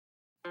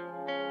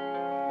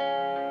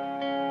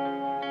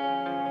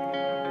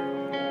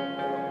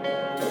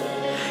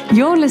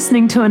You're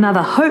listening to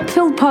another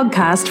hope-filled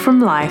podcast from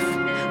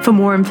Life. For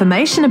more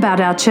information about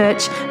our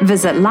church,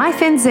 visit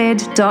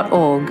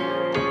lifenz.org.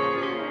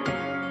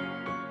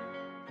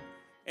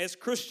 As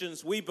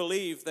Christians, we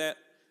believe that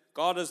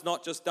God has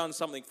not just done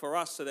something for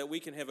us so that we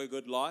can have a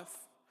good life,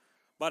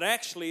 but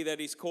actually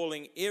that He's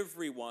calling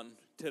everyone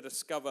to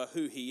discover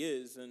who He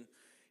is. And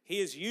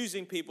He is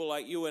using people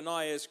like you and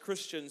I as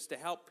Christians to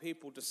help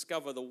people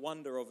discover the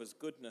wonder of His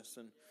goodness.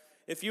 And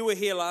if you were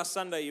here last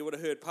Sunday, you would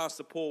have heard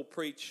Pastor Paul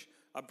preach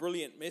a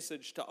brilliant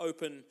message to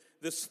open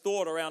this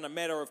thought around a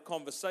matter of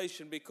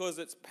conversation, because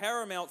it's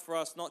paramount for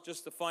us not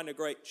just to find a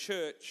great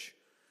church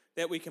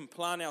that we can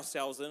plant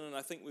ourselves in, and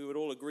I think we would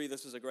all agree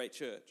this is a great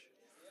church,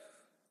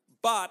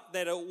 but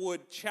that it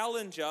would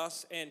challenge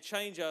us and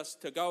change us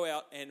to go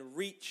out and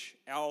reach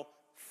our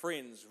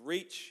friends,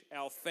 reach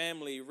our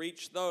family,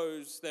 reach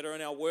those that are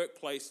in our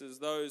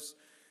workplaces, those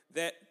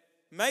that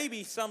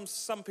maybe some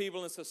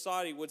people in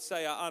society would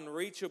say are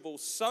unreachable,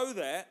 so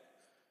that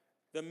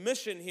the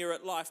mission here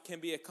at Life can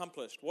be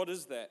accomplished. What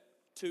is that?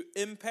 To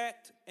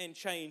impact and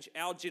change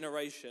our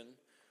generation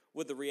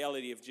with the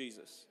reality of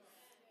Jesus.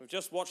 We've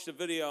just watched a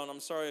video, and I'm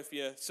sorry if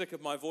you're sick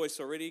of my voice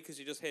already because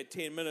you just had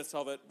 10 minutes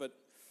of it, but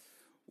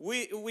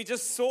we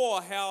just saw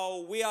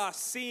how we are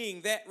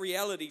seeing that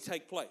reality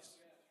take place.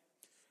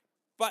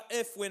 But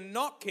if we're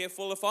not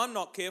careful, if I'm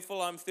not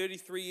careful, I'm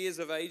 33 years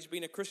of age,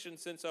 been a Christian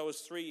since I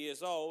was 3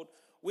 years old,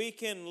 we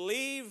can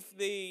leave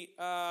the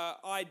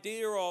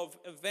idea of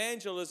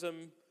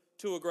evangelism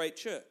to a great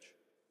church.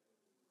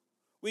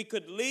 We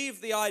could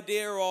leave the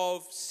idea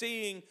of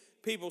seeing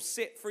people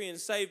set free and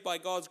saved by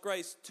God's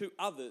grace to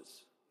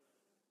others,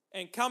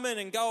 and come in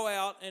and go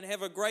out and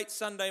have a great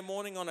Sunday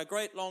morning on a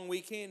great long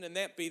weekend, and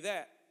that be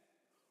that.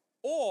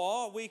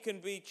 Or we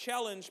can be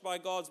challenged by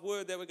God's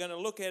word that we're going to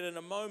look at in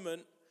a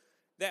moment,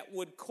 that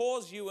would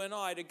cause you and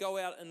I to go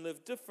out and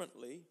live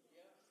differently,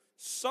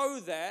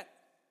 so that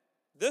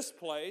this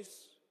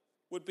place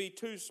would be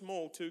too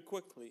small too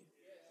quickly.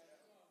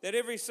 That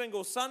every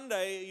single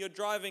Sunday you're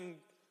driving,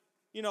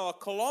 a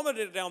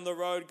kilometer down the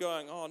road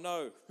going, oh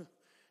no,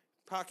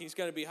 parking's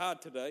going to be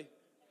hard today.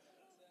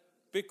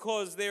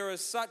 Because there is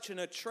such an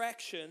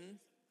attraction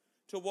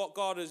to what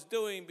God is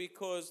doing,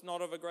 because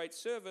not of a great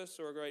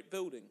service or a great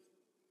building,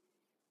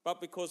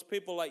 but because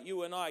people like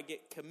you and I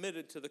get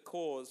committed to the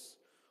cause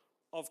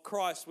of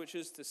Christ, which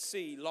is to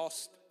see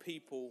lost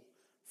people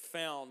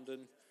found.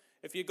 And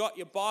if you got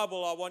your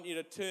Bible, I want you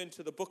to turn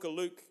to the book of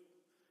Luke.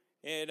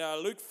 And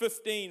Luke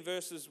 15,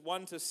 verses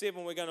 1 to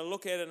 7, we're going to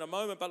look at in a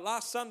moment. But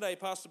last Sunday,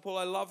 Pastor Paul,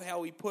 I love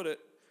how he put it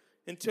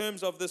in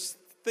terms of this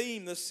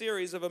theme, this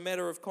series of a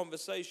matter of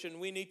conversation.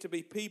 We need to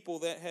be people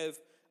that have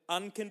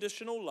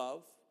unconditional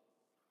love,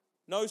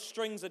 no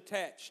strings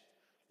attached.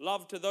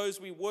 Love to those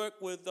we work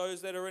with,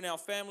 those that are in our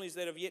families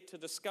that have yet to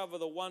discover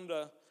the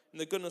wonder and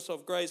the goodness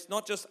of grace.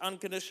 Not just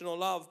unconditional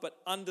love, but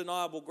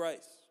undeniable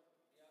grace.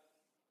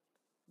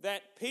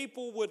 That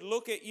people would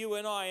look at you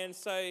and I and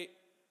say,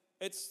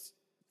 it's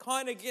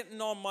kind of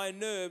getting on my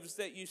nerves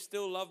that you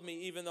still love me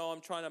even though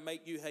I'm trying to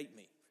make you hate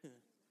me.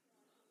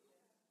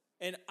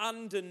 An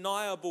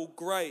undeniable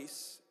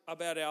grace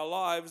about our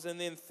lives. And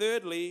then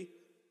thirdly,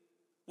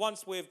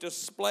 once we've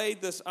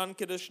displayed this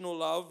unconditional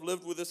love,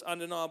 lived with this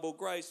undeniable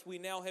grace, we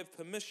now have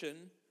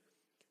permission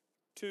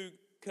to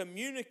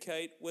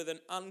communicate with an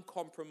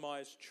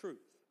uncompromised truth.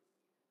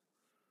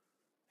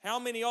 How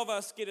many of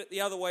us get it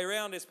the other way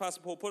around, as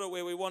Pastor Paul put it,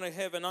 where we want to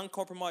have an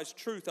uncompromised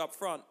truth up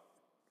front?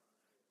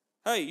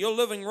 Hey, you're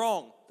living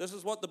wrong. This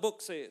is what the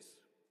book says.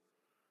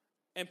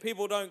 And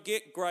people don't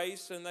get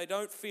grace and they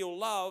don't feel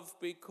love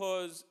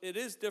because it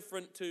is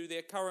different to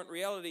their current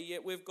reality,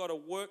 yet we've got to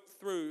work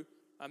through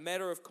a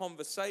matter of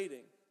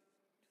conversating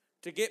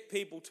to get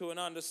people to an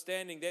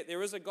understanding that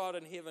there is a God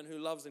in heaven who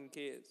loves and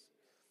cares.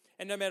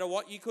 And no matter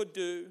what you could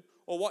do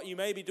or what you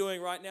may be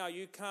doing right now,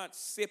 you can't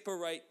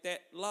separate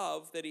that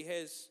love that He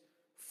has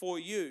for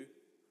you,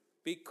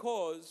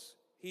 because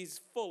He's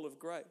full of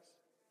grace.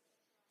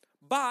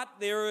 But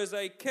there is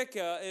a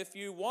kicker. If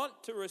you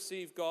want to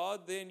receive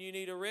God, then you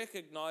need to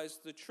recognize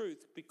the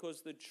truth,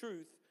 because the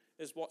truth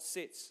is what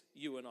sets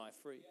you and I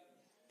free.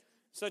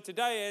 So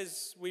today,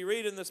 as we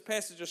read in this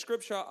passage of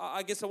Scripture,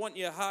 I guess I want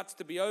your hearts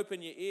to be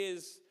open, your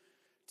ears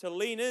to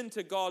lean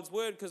into God's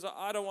Word, because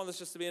I don't want this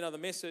just to be another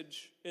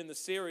message in the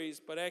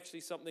series, but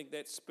actually something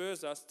that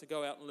spurs us to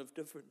go out and live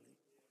differently.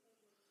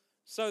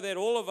 So that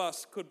all of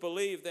us could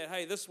believe that,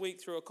 hey, this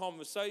week through a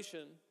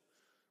conversation,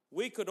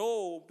 we could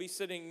all be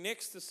sitting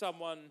next to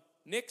someone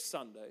next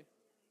Sunday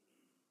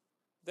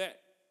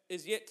that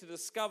is yet to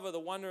discover the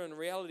wonder and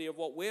reality of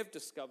what we've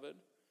discovered,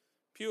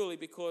 purely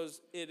because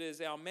it is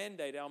our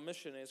mandate, our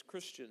mission as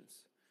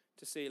Christians,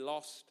 to see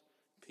lost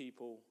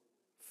people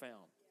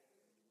found.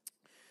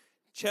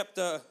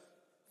 Chapter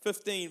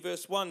 15,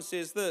 verse 1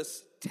 says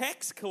this: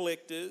 tax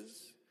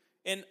collectors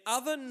and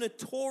other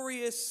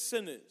notorious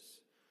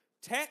sinners.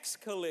 Tax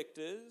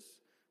collectors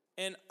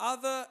and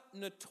other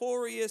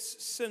notorious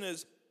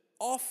sinners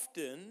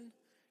often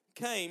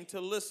came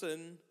to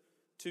listen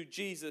to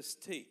Jesus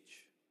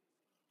teach.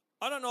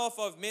 I don't know if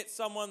I've met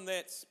someone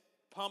that's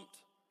pumped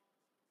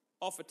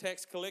off a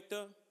tax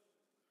collector,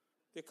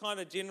 they're kind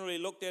of generally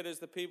looked at as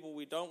the people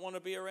we don't want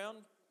to be around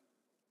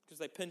because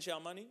they pinch our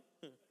money.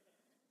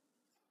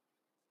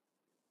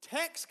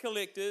 Tax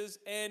collectors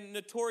and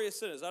notorious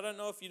sinners. I don't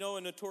know if you know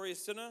a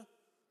notorious sinner.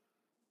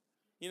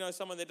 You know,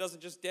 someone that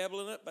doesn't just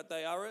dabble in it, but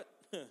they are it.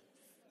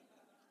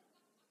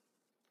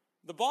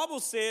 The Bible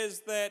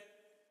says that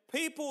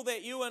people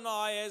that you and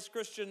I as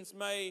Christians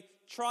may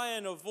try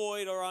and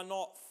avoid or are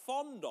not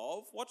fond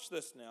of, watch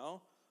this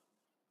now,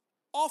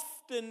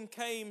 often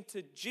came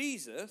to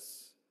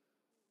Jesus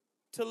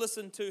to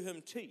listen to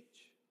him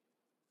teach.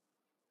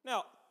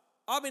 Now,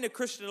 I've been a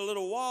Christian a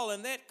little while,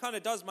 and that kind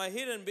of does my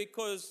head in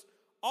because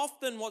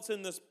often what's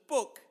in this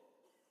book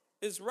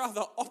is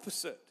rather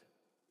opposite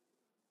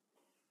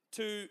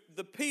to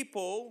the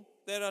people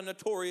that are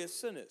notorious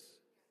sinners.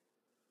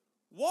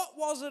 What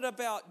was it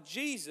about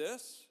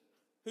Jesus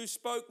who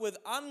spoke with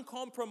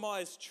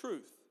uncompromised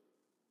truth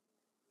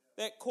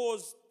that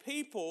caused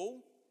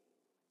people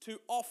to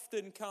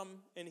often come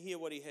and hear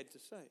what he had to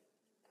say?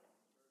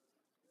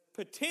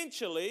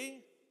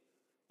 Potentially,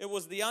 it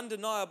was the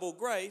undeniable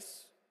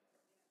grace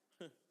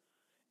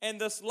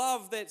and this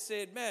love that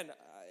said, man,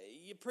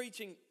 you're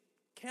preaching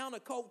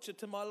counterculture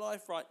to my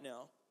life right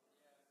now.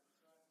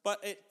 But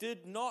it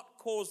did not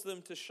cause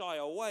them to shy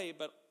away,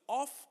 but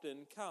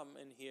often come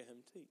and hear him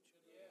teach.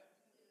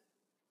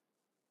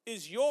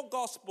 Is your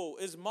gospel,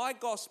 is my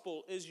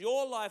gospel, is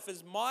your life,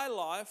 is my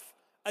life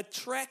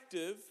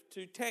attractive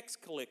to tax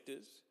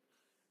collectors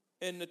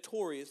and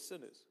notorious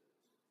sinners?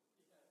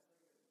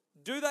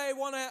 Do they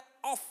want to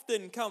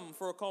often come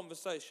for a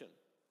conversation?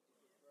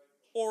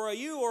 Or are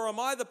you or am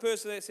I the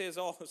person that says,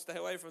 oh, stay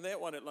away from that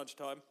one at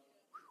lunchtime?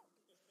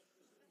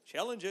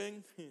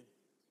 Challenging.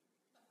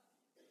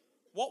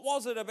 What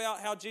was it about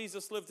how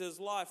Jesus lived his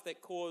life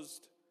that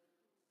caused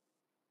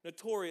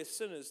notorious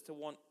sinners to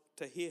want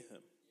to hear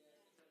him?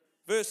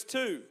 Verse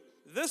 2,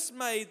 this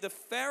made the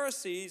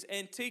Pharisees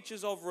and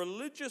teachers of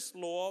religious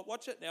law,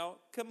 watch it now,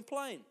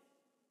 complain.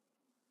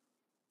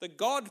 The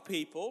God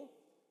people,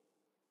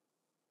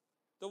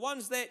 the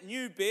ones that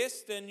knew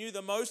best and knew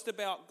the most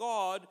about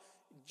God,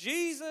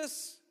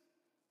 Jesus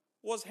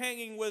was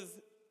hanging with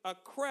a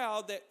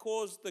crowd that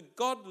caused the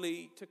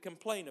godly to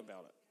complain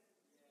about it.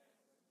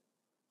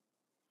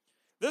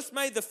 This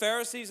made the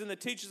Pharisees and the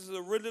teachers of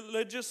the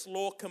religious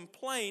law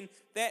complain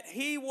that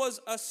he was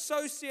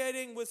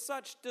associating with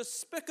such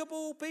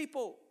despicable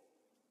people.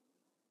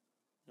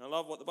 I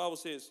love what the Bible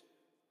says.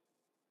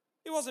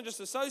 He wasn't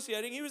just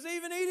associating, he was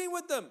even eating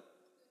with them.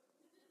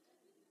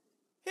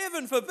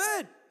 Heaven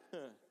forbid.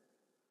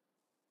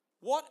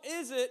 What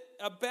is it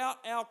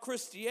about our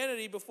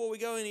Christianity, before we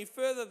go any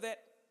further, that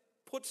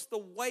puts the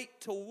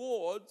weight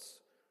towards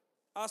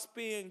us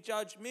being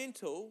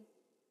judgmental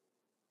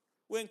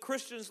when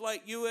Christians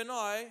like you and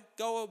I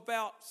go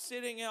about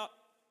setting out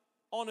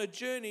on a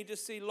journey to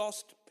see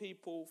lost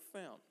people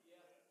found?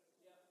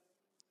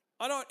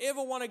 I don't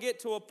ever want to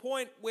get to a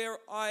point where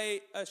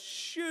I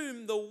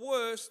assume the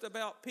worst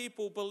about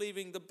people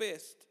believing the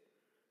best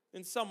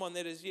in someone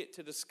that is yet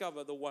to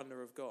discover the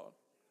wonder of God.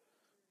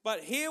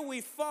 But here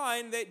we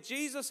find that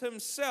Jesus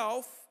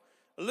himself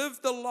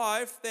lived a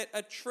life that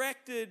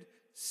attracted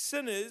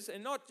sinners,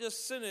 and not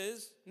just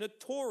sinners,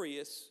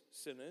 notorious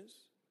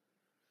sinners,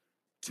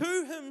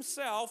 to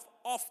himself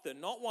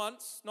often, not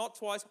once, not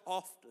twice,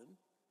 often.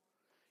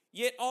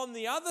 Yet on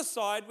the other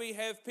side, we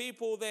have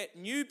people that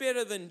knew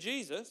better than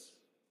Jesus,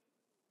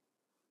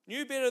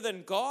 knew better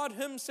than God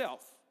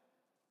himself,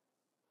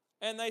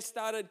 and they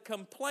started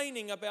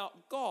complaining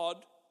about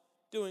God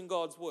doing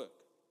God's work.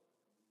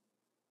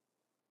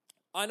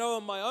 I know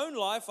in my own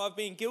life, I've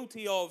been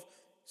guilty of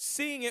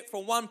seeing it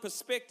from one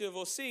perspective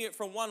or seeing it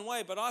from one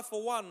way, but I,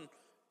 for one,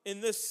 in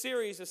this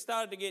series, have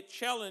started to get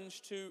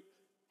challenged to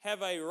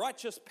have a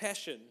righteous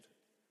passion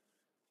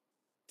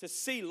to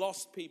see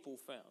lost people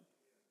found.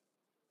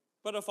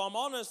 But if I'm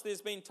honest,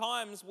 there's been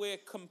times where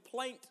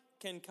complaint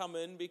can come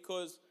in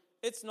because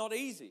it's not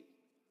easy.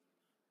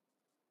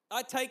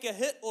 I take a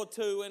hit or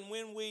two, and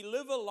when we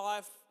live a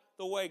life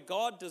the way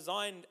God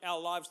designed our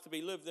lives to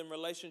be lived in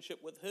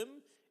relationship with him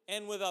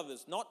and with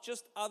others, not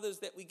just others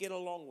that we get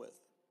along with,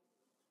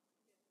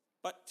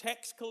 but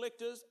tax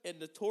collectors and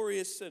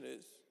notorious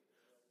sinners,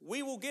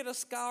 we will get a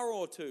scar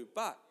or two,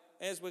 but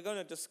as we're going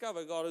to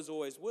discover, God is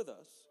always with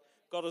us.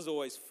 God is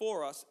always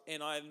for us.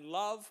 And I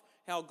love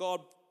how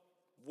God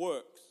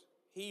works.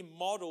 He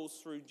models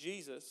through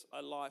Jesus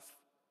a life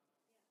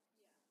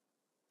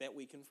that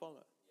we can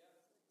follow.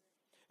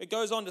 It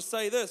goes on to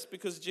say this,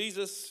 because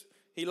Jesus,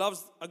 he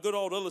loves a good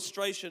old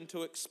illustration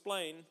to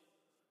explain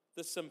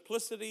the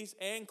simplicities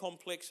and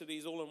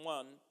complexities all in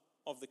one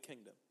of the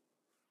kingdom.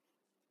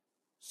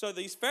 So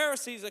these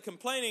Pharisees are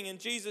complaining, and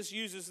Jesus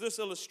uses this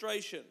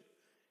illustration.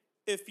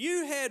 If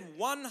you had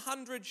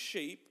 100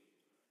 sheep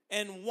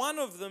and one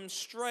of them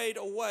strayed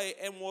away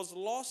and was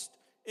lost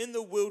in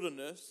the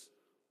wilderness,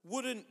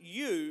 wouldn't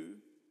you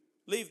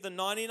leave the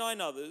 99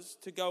 others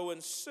to go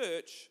and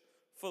search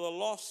for the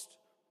lost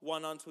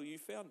one until you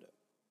found it?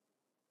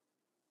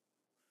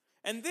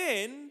 And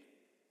then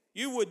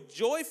You would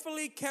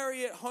joyfully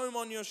carry it home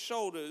on your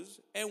shoulders,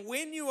 and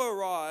when you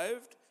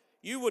arrived,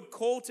 you would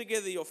call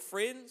together your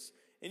friends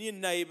and your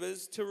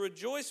neighbors to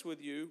rejoice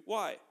with you.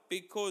 Why?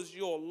 Because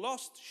your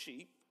lost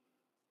sheep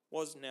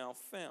was now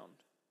found.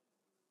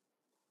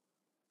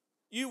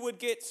 You would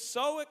get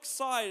so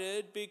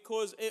excited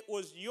because it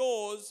was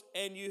yours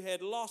and you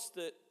had lost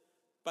it,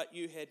 but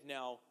you had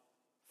now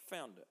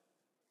found it.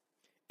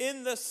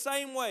 In the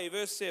same way,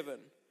 verse 7,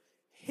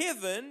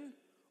 heaven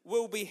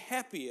will be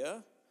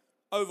happier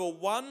over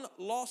one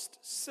lost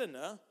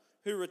sinner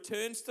who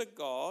returns to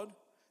God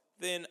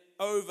than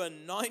over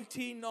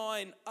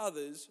 99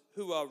 others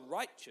who are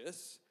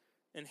righteous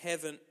and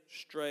haven't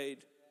strayed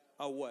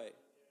away.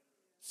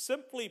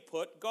 Simply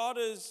put, God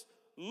is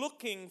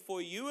looking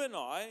for you and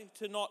I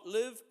to not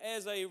live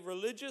as a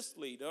religious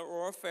leader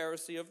or a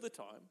Pharisee of the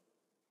time,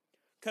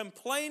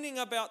 complaining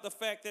about the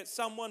fact that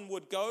someone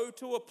would go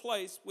to a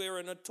place where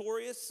a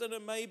notorious sinner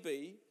may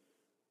be,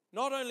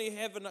 not only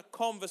having a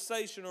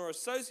conversation or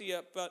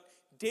associate, but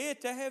dare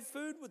to have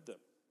food with them.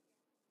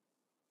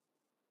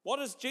 What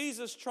is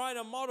Jesus trying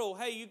to model?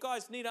 Hey, you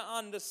guys need to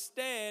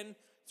understand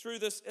through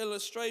this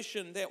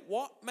illustration that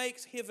what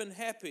makes heaven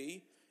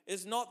happy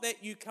is not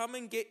that you come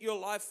and get your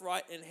life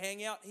right and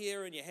hang out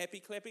here in your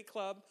happy clappy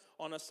club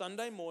on a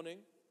Sunday morning,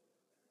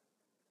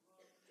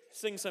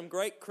 sing some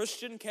great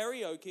Christian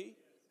karaoke,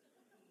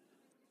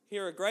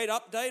 hear a great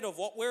update of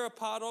what we're a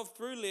part of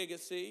through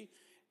Legacy,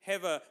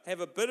 have a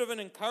bit of an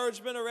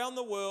encouragement around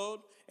the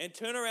world, and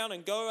turn around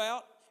and go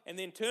out, and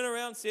then turn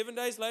around 7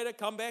 days later,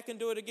 come back and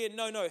do it again.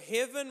 No,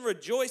 heaven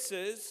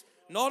rejoices,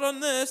 not on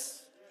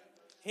this.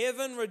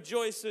 Heaven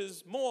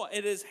rejoices more.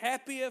 It is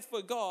happier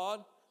for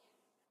God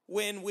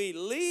when we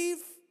leave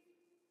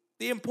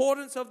the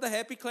importance of the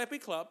happy clappy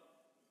club,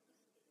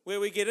 where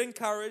we get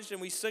encouraged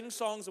and we sing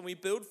songs and we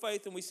build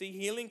faith and we see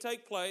healing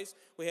take place.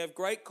 We have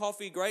great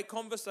coffee, great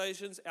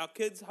conversations. Our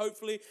kids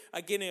hopefully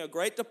are getting a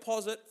great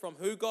deposit from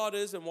who God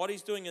is and what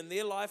He's doing in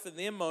their life and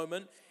their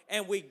moment.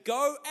 And we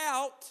go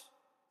out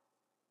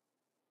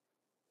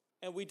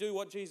and we do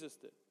what Jesus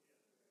did.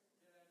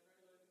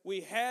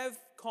 We have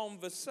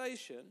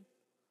conversation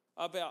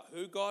about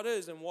who God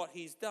is and what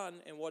He's done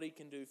and what He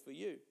can do for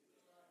you.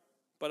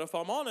 But if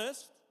I'm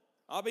honest,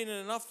 I've been in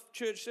enough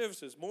church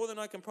services, more than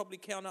I can probably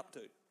count up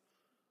to.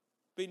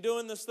 Been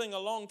doing this thing a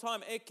long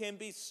time. It can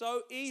be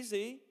so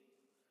easy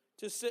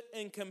to sit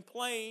and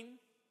complain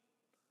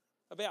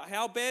about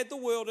how bad the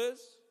world is.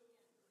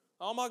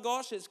 Oh my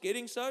gosh, it's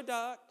getting so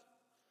dark.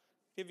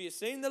 Have you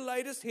seen the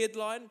latest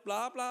headline?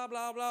 Blah, blah,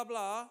 blah, blah,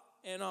 blah.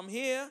 And I'm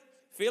here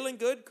feeling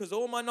good because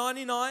all my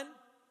 99,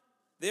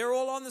 they're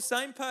all on the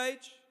same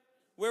page.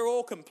 We're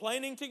all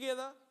complaining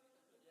together.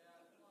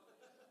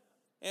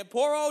 And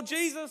poor old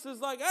Jesus is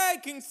like, hey,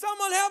 can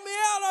someone help me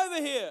out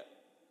over here?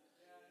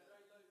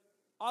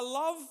 I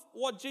love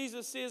what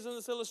Jesus says in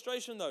this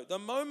illustration, though. The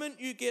moment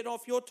you get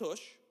off your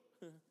tush,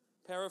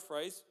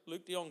 paraphrase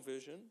Luke de Jong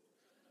version,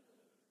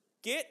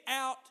 get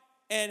out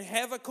and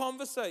have a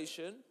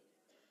conversation.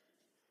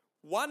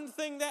 One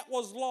thing that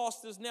was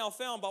lost is now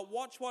found, but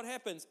watch what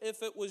happens.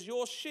 If it was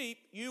your sheep,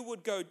 you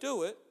would go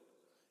do it.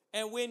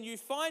 And when you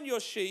find your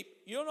sheep,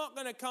 you're not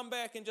going to come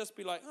back and just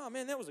be like, oh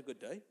man, that was a good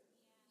day.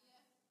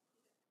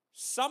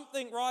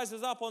 Something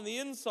rises up on the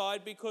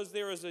inside because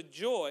there is a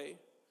joy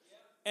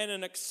and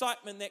an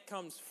excitement that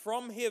comes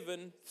from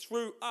heaven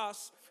through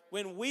us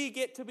when we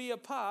get to be a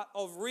part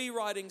of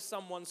rewriting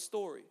someone's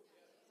story.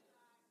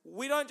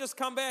 We don't just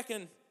come back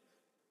and,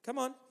 come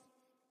on.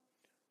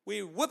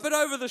 We whip it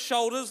over the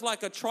shoulders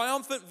like a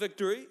triumphant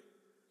victory,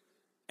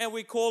 and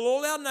we call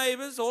all our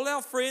neighbors, all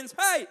our friends,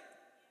 hey,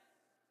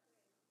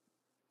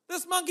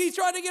 this monkey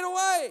tried to get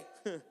away.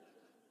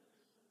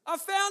 I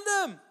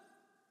found him.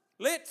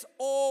 Let's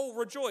all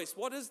rejoice.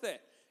 What is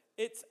that?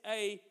 It's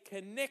a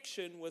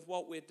connection with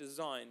what we're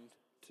designed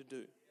to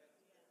do.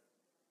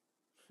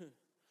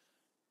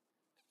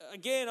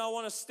 Again, I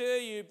want to stir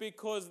you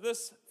because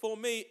this, for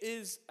me,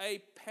 is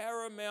a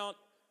paramount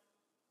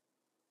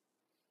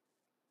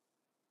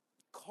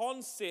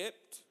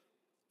concept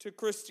to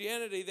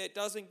Christianity that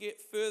doesn't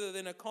get further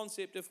than a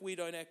concept if we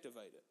don't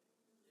activate it.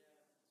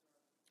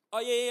 Oh,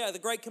 yeah, the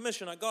Great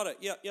Commission, I got it.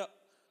 Yeah.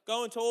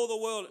 Go into all the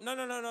world.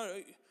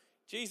 No.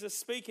 Jesus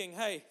speaking,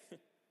 hey,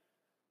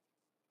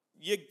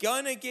 you're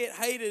going to get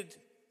hated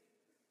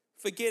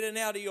for getting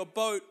out of your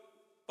boat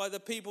by the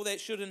people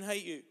that shouldn't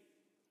hate you.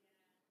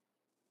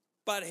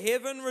 But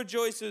heaven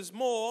rejoices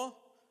more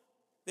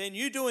than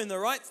you doing the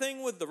right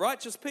thing with the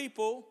righteous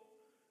people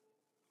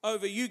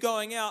over you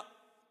going out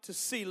to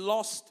see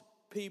lost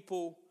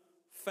people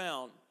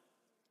found.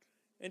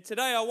 And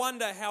today I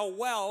wonder how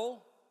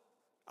well,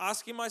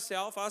 asking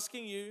myself,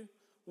 asking you,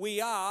 we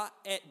are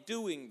at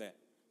doing that.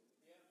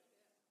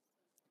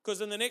 Because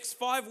in the next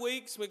 5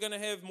 weeks, we're going to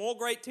have more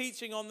great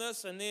teaching on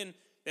this, and then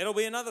that'll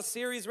be another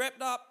series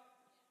wrapped up.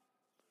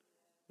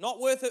 Not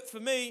worth it for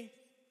me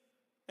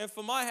and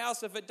for my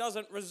house if it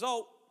doesn't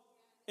result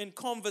in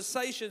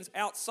conversations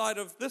outside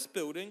of this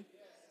building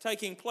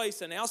taking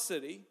place in our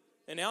city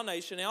in our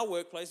nation, our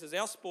workplaces,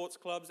 our sports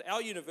clubs,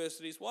 our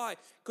universities. Why?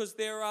 Because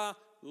there are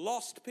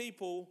lost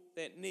people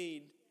that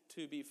need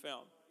to be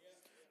found.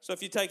 So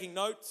if you're taking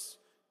notes,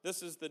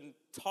 this is the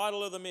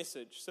title of the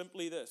message.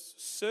 Simply this: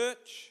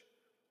 search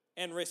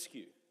and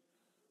rescue.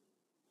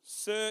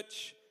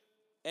 Search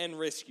and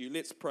rescue.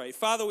 Let's pray.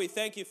 Father, we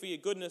thank you for your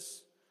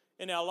goodness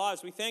in our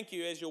lives. We thank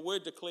you, as your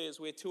word declares,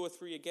 where two or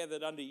three are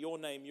gathered under your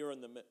name, you're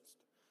in the midst.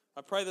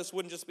 I pray this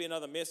wouldn't just be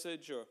another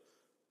message or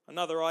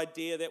another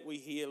idea that we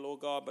hear, Lord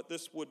God, but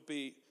this would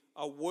be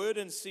a word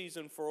in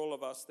season for all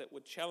of us that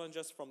would challenge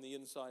us from the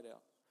inside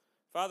out.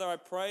 Father, I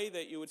pray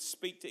that you would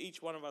speak to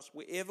each one of us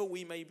wherever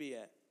we may be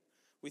at.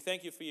 We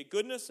thank you for your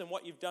goodness and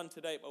what you've done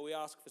today, but we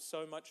ask for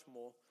so much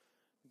more.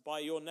 By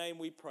your name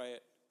we pray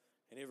it.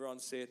 And everyone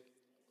said,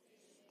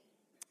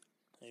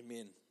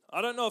 amen.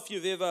 I don't know if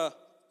you've ever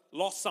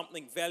lost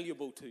something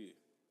valuable to you.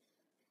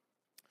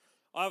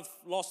 I've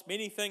lost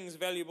many things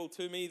valuable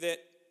to me that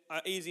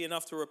are easy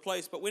enough to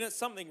replace, but when it's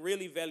something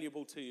really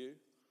valuable to you,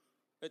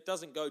 it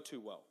doesn't go too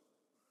well.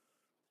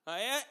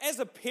 As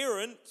a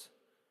parent,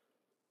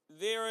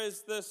 there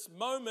is this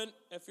moment,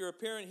 if you're a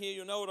parent here,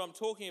 you'll know what I'm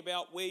talking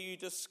about, where you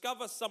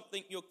discover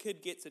something your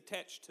kid gets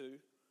attached to,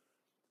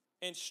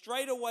 and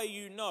straight away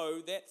you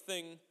know that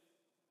thing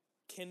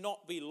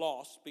cannot be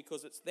lost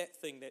because it's that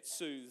thing that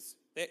soothes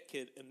that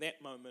kid in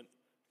that moment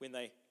when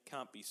they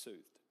can't be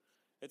soothed.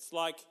 It's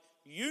like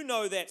you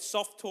know that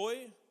soft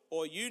toy,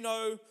 or you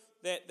know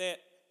that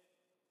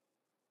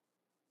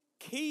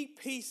key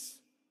piece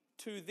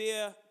to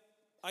their,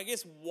 I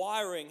guess,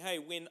 wiring. Hey,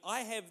 when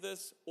I have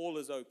this, all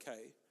is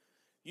okay.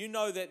 You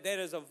know that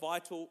is a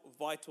vital,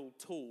 vital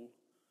tool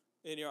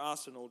in your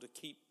arsenal to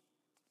keep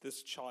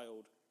this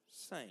child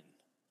sane.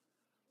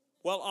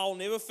 Well, I'll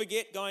never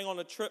forget going on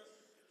a trip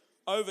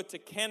over to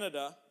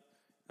Canada.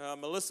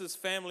 Melissa's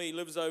family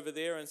lives over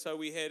there, and so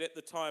we had at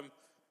the time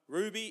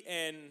Ruby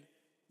and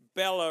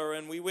Bella,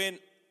 and we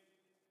went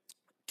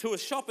to a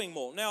shopping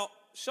mall. Now,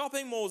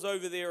 shopping malls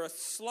over there are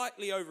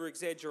slightly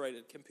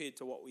over-exaggerated compared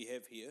to what we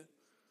have here.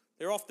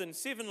 They're often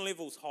 7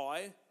 levels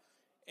high,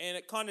 and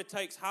it kind of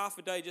takes half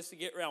a day just to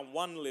get around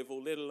one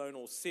level, let alone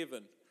all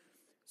 7.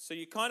 So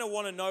you kind of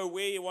want to know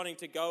where you're wanting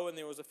to go, and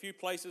there was a few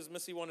places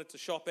Missy wanted to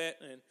shop at,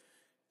 and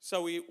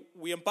so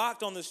we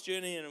embarked on this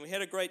journey, and we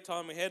had a great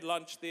time. We had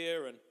lunch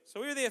there, and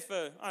so we were there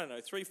for,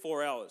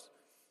 3-4 hours.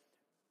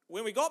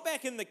 When we got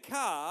back in the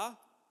car,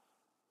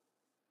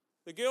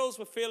 the girls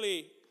were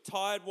fairly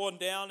tired, worn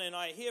down, and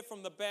I hear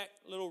from the back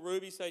little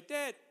Ruby say,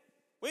 "Dad,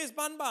 where's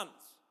Bun Buns?"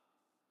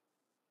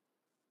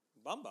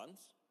 Bun Buns?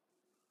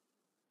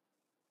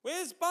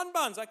 Where's Bun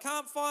Buns? I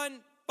can't find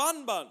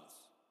Bun Buns.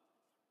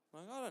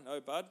 I'm like, I don't know,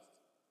 bud.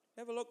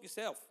 Have a look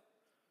yourself.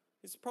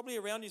 It's probably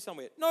around you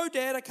somewhere. No,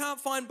 Dad, I can't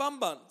find Bun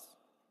Buns.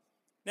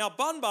 Now,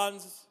 Bun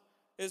Buns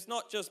is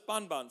not just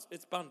Bun Buns,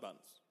 it's Bun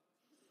Buns.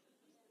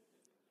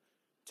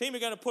 Team are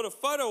going to put a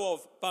photo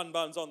of Bun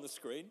Buns on the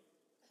screen.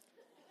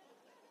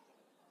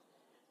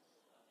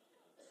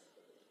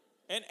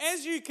 And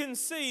as you can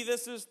see,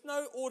 this is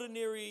no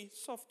ordinary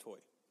soft toy.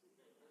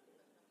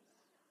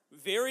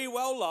 Very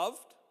well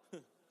loved,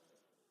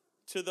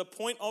 to the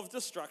point of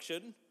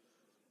destruction,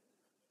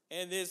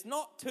 and there's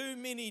not too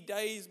many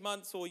days,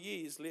 months, or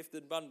years left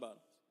in Bun Buns.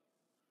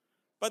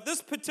 But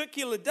this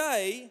particular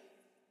day,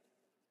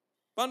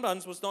 Bun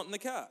Buns was not in the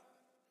car.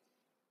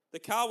 The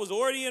car was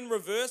already in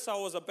reverse. I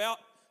was about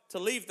to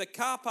leave the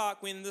car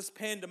park when this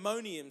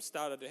pandemonium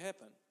started to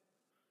happen.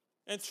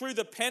 And through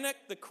the panic,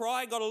 the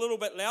cry got a little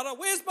bit louder.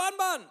 "Where's Bun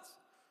Buns?"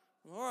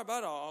 All right,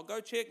 bud, I'll go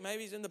check.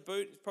 Maybe he's in the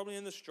boot. He's probably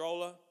in the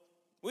stroller.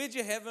 Where'd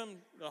you have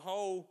him? The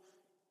whole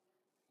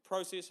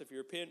process. If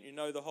you're a parent, you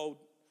know the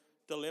whole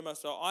dilemma.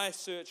 So I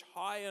search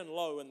high and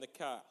low in the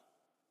car.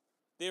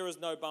 There is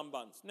no Bun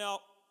Buns.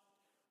 Now,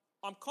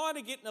 I'm kind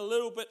of getting a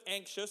little bit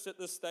anxious at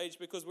this stage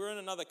because we're in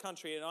another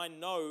country and I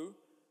know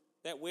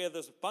that where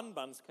this Bun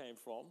Buns came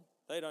from,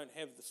 they don't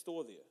have the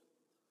store there.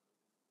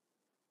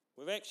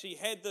 We've actually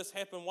had this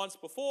happen once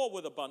before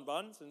with the Bun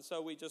Buns, and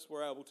so we just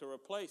were able to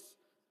replace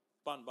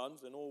Bun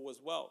Buns and all was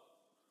well.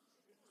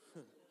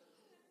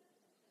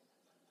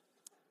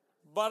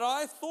 But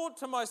I thought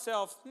to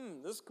myself,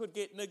 this could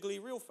get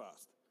niggly real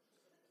fast.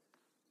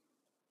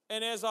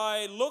 And as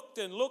I looked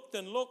and looked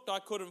and looked, I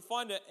couldn't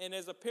find it, and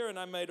as a parent,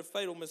 I made a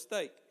fatal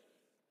mistake.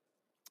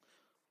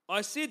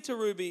 I said to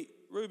Ruby,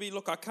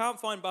 look, I can't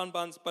find Bun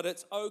Buns, but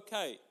it's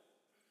okay.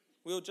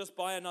 We'll just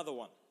buy another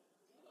one.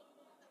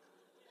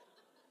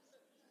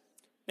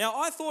 Now,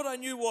 I thought I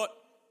knew what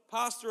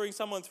pastoring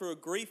someone through a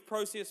grief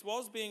process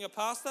was, being a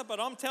pastor, but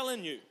I'm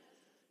telling you,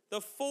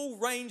 the full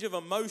range of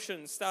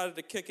emotions started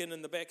to kick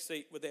in the back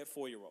seat with that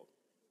 4-year-old.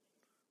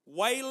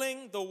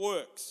 Wailing the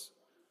works.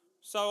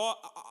 So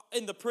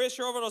in the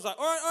pressure of it, I was like,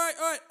 all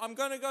right, I'm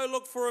going to go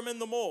look for him in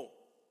the mall.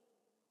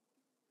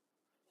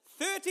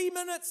 30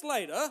 minutes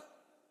later,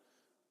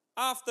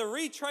 after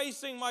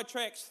retracing my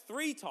tracks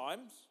 3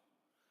 times,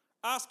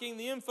 asking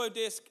the info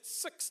desk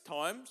 6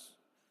 times,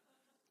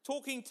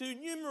 talking to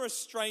numerous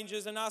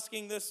strangers and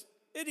asking this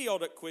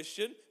idiotic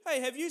question, "Hey,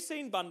 have you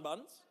seen Bun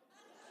Buns?"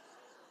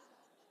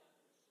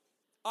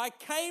 I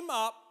came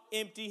up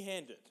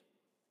empty-handed.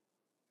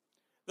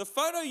 The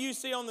photo you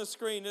see on the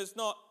screen is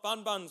not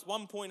Bun Buns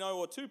 1.0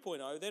 or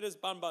 2.0, that is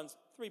Bun Buns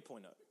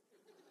 3.0.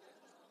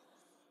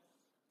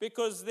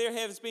 Because there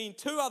has been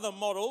 2 other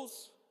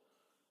models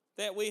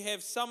that we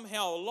have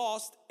somehow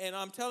lost, and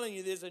I'm telling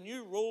you, there's a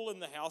new rule in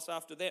the house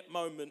after that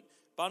moment.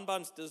 Bun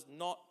Buns does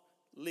not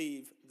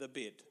leave the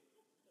bed.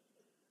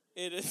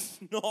 It is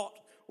not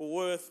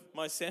worth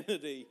my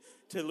sanity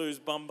to lose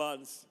Bun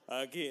Buns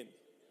again.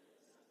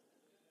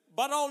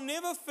 But I'll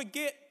never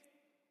forget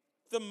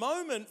the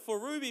moment for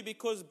Ruby,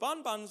 because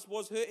Bun Buns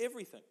was her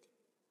everything.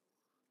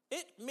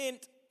 It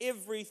meant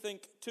everything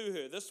to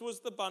her. This was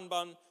the Bun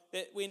Bun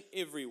that went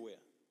everywhere.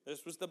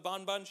 This was the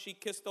Bun Bun she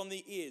kissed on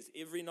the ears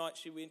every night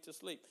she went to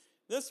sleep.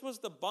 This was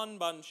the Bun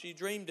Bun she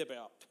dreamed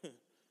about.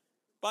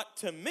 But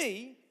to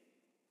me,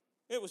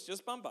 it was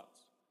just Bun Buns.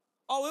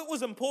 Oh, it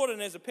was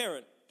important as a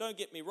parent, don't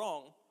get me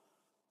wrong,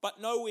 but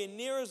nowhere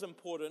near as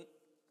important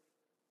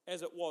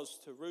as it was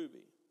to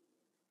Ruby.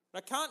 And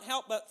I can't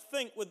help but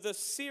think with this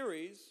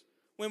series,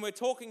 when we're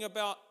talking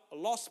about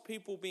lost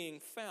people being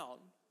found,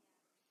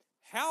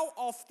 how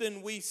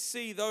often we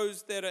see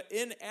those that are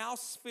in our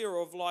sphere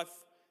of life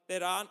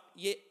that aren't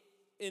yet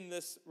in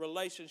this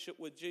relationship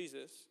with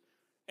Jesus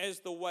as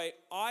the way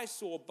I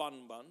saw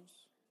Bun Buns,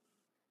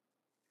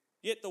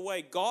 yet the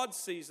way God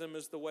sees them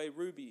is the way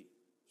Ruby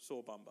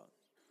saw Bun Buns.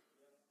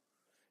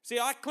 See,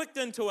 I clicked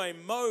into a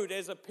mode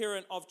as a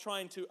parent of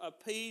trying to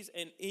appease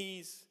and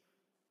ease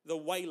the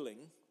wailing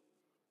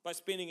by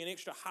spending an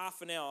extra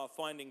half an hour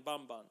finding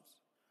Bun Buns.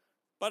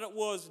 But it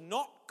was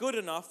not good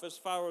enough as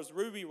far as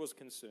Ruby was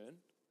concerned.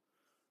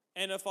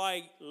 And if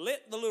I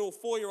let the little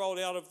 4-year-old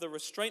out of the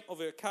restraint of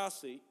her car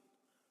seat,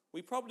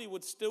 we probably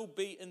would still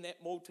be in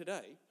that mode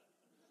today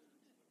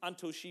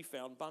until she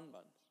found Bun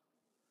Buns.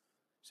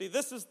 See,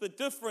 this is the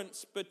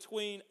difference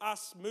between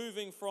us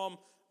moving from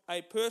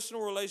a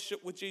personal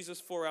relationship with Jesus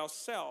for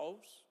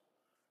ourselves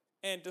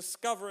and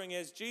discovering,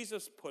 as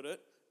Jesus put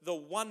it, the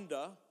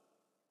wonder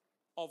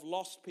of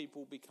lost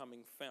people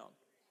becoming found.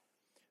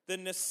 The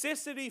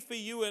necessity for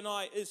you and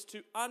I is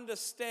to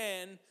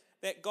understand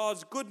that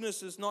God's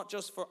goodness is not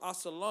just for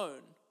us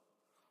alone,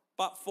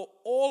 but for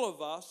all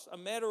of us. A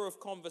matter of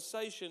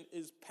conversation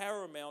is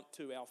paramount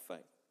to our faith.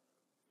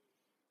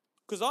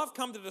 Because I've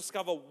come to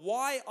discover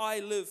why I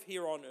live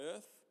here on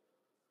earth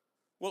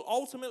will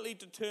ultimately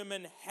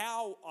determine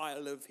how I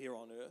live here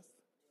on earth,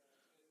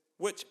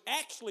 which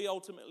actually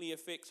ultimately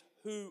affects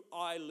who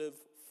I live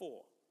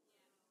for.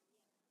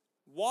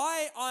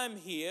 Why I'm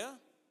here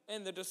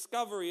and the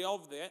discovery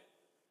of that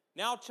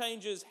now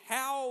changes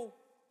how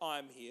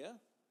I'm here,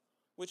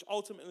 which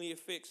ultimately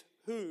affects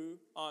who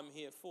I'm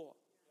here for.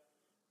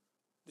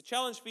 The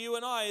challenge for you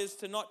and I is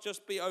to not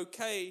just be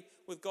okay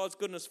with God's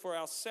goodness for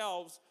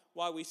ourselves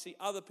while we see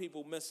other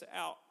people miss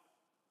out,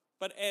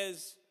 but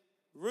as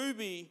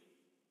Ruby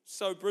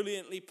so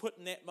brilliantly put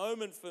in that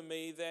moment for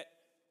me, that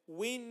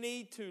we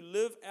need to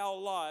live our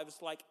lives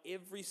like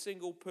every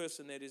single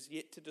person that is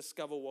yet to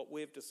discover what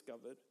we've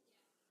discovered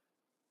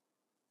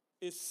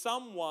is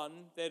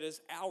someone that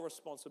is our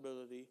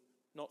responsibility,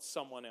 not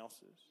someone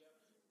else's.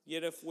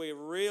 Yet if we're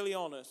really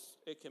honest,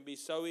 it can be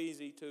so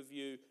easy to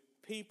view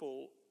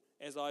people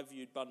as I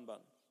viewed Bun Bun.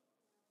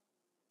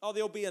 Oh,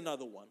 there'll be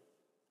another one.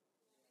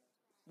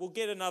 We'll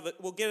get it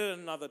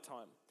another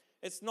time.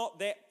 It's not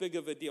that big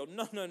of a deal.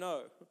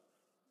 No.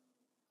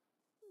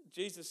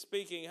 Jesus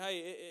speaking,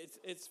 hey,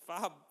 it's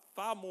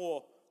far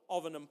more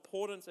of an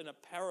importance and a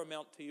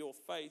paramount to your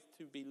faith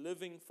to be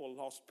living for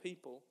lost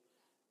people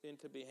than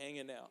to be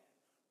hanging out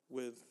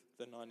with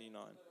the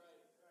 99.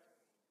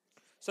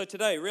 So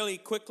today, really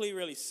quickly,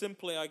 really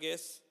simply, I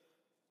guess,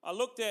 I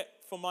looked at,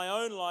 for my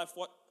own life,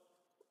 what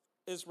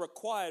is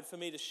required for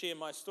me to share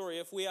my story.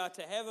 If we are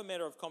to have a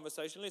matter of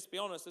conversation, let's be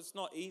honest, it's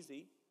not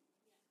easy.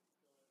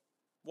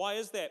 Why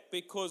is that?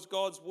 Because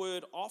God's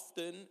word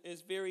often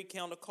is very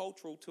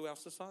countercultural to our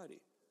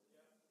society.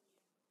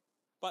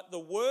 But the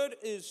word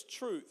is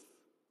truth,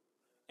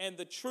 and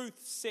the truth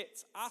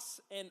sets us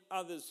and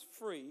others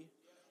free,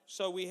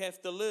 so we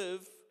have to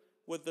live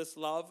with this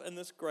love and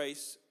this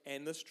grace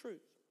and this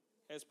truth,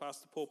 as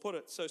Pastor Paul put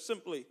it. So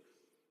simply,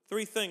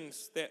 3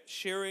 things that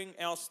sharing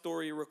our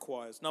story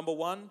requires. Number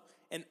 1,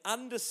 an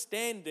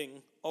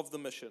understanding of the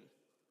mission.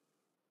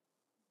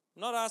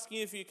 I'm not asking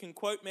you if you can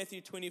quote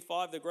Matthew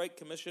 25, the Great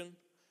Commission,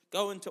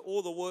 go into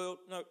all the world.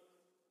 No.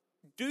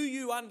 Do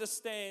you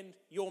understand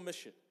your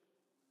mission?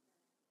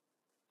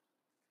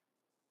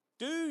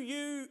 Do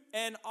you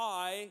and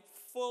I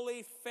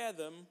fully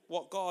fathom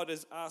what God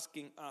is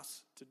asking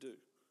us to do?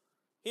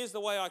 Here's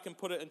the way I can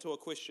put it into a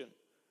question.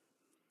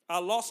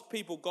 Are lost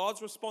people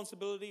God's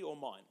responsibility or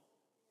mine?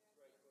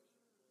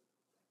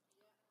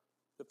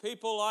 The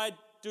people I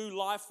do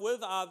life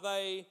with, are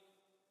they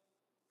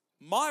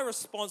my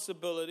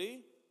responsibility,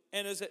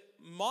 and is it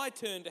my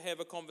turn to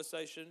have a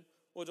conversation,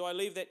 or do I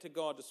leave that to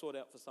God to sort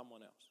out for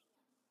someone else?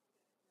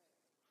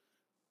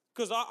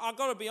 Because I've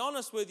got to be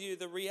honest with you,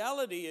 the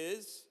reality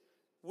is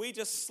we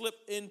just slip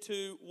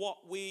into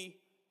what we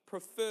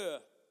prefer.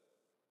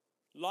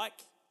 Like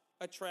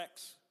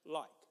attracts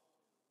like.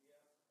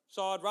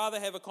 So I'd rather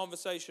have a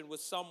conversation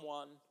with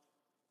someone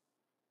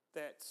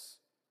that's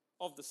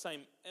of the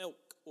same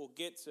ilk or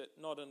gets it,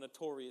 not a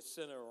notorious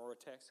sinner or a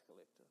tax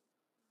collector,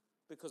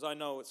 because I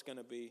know it's going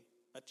to be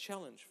a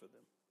challenge for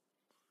them.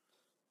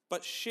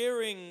 But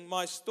sharing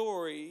my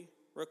story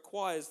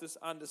requires this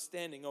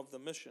understanding of the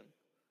mission.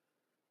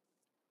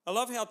 I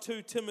love how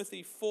 2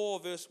 Timothy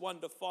 4 verse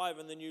 1 to 5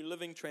 in the New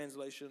Living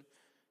Translation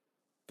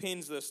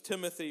pens this.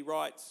 Timothy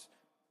writes,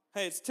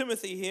 hey, it's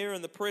Timothy here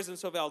in the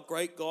presence of our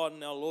great God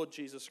and our Lord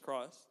Jesus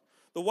Christ,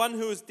 the one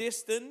who is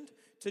destined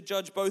to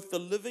judge both the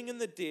living and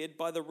the dead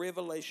by the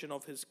revelation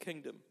of his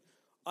kingdom.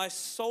 I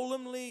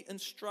solemnly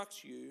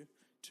instruct you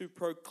to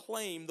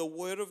proclaim the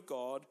word of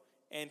God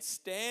and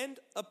stand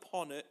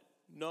upon it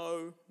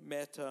no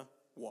matter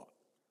what.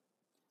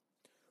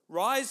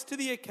 Rise to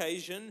the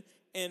occasion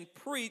and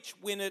preach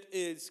when it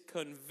is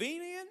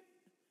convenient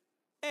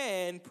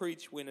and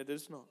preach when it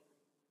is not.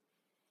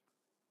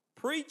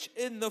 Preach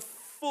in the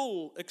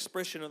full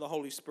expression of the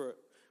Holy Spirit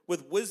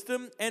with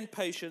wisdom and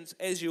patience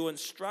as you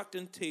instruct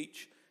and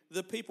teach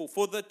the people.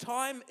 For the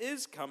time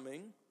is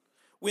coming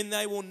when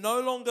they will no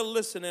longer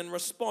listen and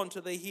respond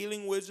to the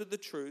healing words of the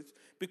truth,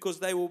 because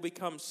they will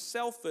become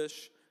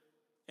selfish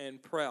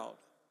and proud.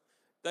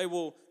 They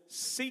will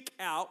seek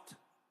out.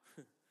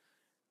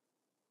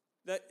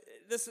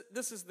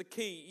 This is the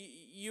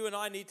key. You and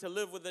I need to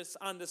live with this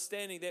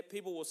understanding that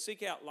people will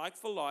seek out, like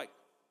for like,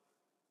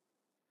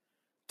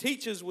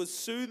 teachers with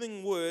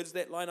soothing words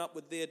that line up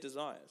with their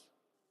desires,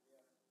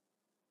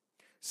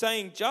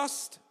 saying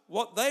just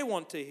what they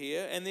want to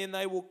hear, and then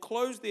they will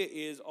close their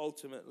ears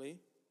ultimately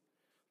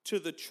to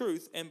the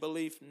truth and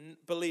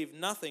believe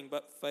nothing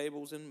but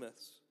fables and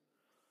myths.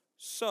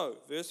 So,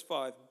 verse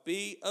 5,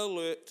 be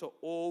alert to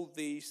all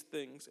these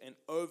things and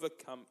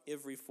overcome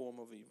every form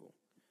of evil.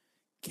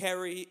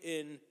 Carry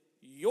in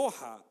your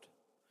heart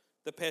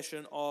the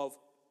passion of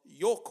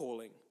your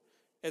calling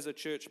as a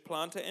church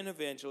planter and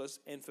evangelist,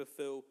 and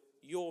fulfill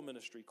your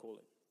ministry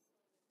calling.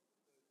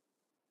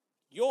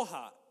 Your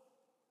heart,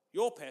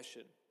 your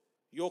passion,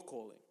 your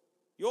calling.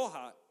 Your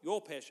heart,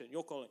 your passion,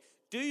 your calling.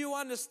 Do you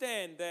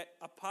understand that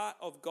a part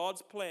of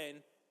God's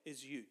plan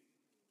is you?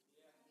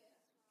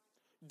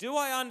 Do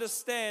I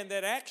understand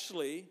that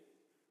actually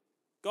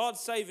God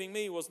saving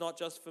me was not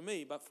just for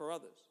me, but for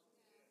others?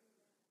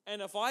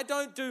 And if I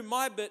don't do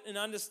my bit in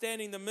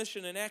understanding the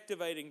mission and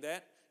activating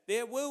that,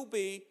 there will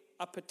be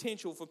a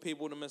potential for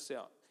people to miss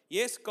out.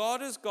 Yes,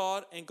 God is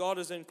God and God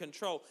is in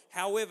control.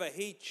 However,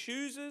 He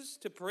chooses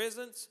to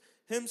presence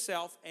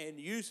Himself and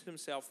use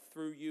Himself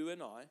through you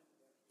and I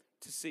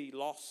to see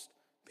lost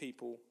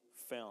people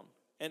found.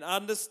 And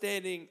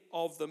understanding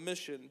of the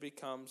mission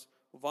becomes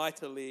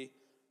vitally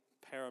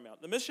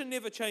paramount. The mission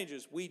never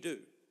changes, we do.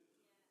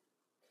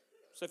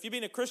 So if you've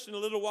been a Christian a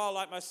little while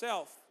like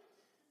myself,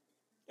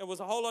 it was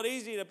a whole lot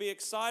easier to be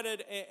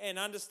excited and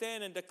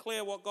understand and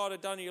declare what God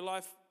had done in your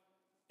life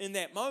in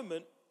that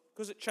moment,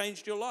 because it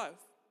changed your life.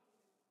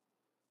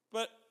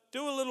 But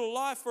do a little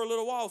life for a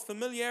little while,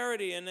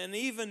 familiarity and an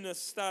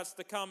evenness starts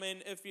to come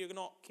in. If you're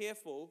not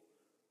careful,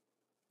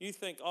 you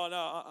think, oh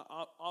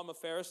no, I'm a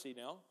Pharisee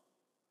now.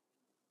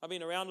 I've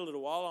been around a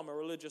little while, I'm a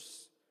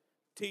religious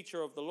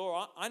teacher of the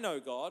law, I know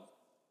God.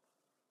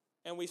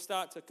 And we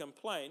start to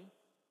complain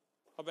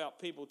about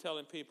people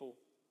telling people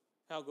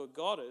how good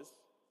God is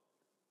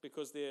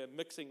because they're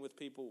mixing with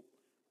people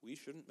we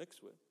shouldn't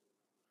mix with.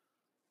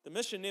 The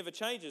mission never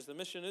changes. The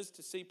mission is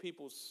to see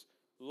people's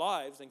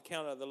lives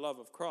encounter the love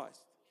of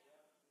Christ.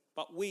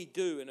 But we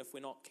do, and if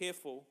we're not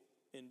careful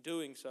in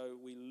doing so,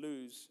 we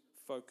lose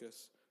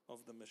focus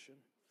of the mission.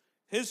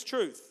 His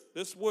truth,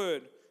 this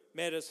word,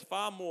 matters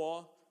far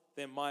more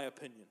than my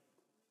opinion.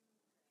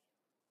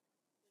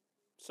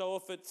 So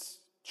if it's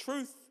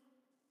truth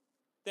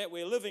that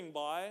we're living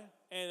by,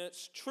 and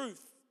it's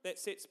truth that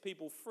sets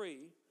people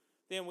free,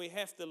 then we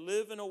have to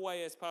live in a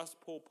way, as Pastor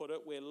Paul put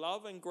it, where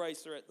love and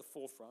grace are at the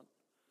forefront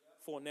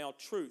for now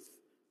truth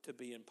to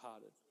be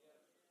imparted.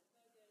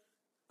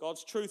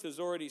 God's truth is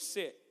already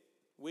set.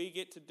 We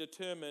get to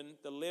determine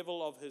the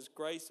level of His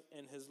grace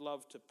and His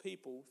love to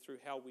people through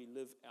how we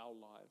live our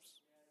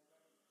lives.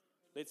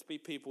 Let's be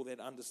people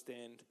that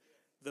understand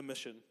the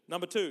mission.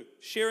 Number 2,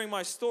 sharing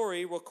my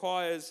story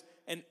requires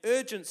an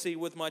urgency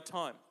with my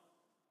time.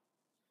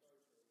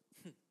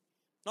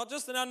 Not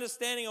just an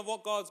understanding of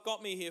what God's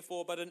got me here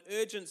for, but an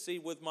urgency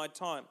with my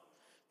time.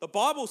 The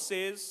Bible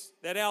says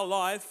that our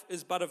life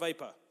is but a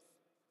vapor.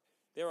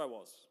 There I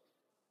was.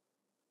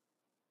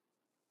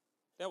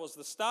 That was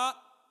the start,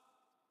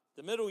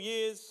 the middle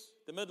years,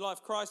 the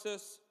midlife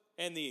crisis,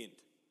 and the end.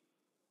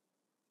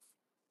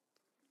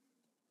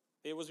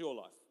 There was your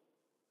life.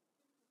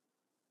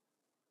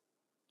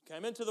 You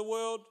came into the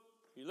world,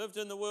 you lived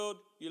in the world,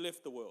 you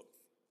left the world.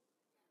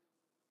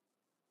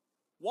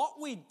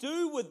 What we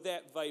do with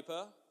that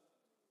vapor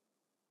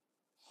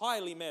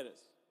highly matters.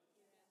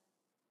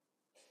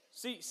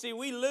 See,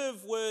 we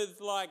live with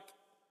like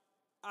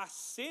a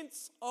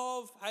sense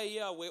of, hey,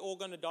 yeah, we're all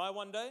going to die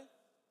one day.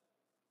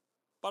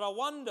 But I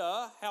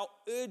wonder how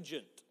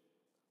urgent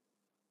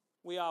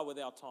we are with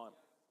our time.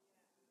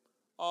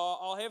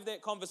 I'll have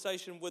that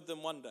conversation with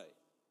them one day.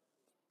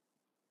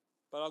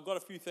 But I've got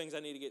a few things I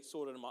need to get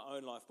sorted in my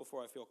own life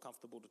before I feel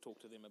comfortable to talk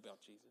to them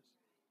about Jesus.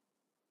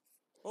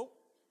 Oh,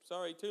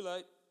 sorry, too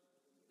late.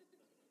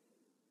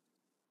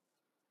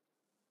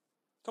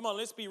 Come on,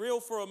 let's be real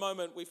for a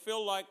moment. We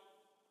feel like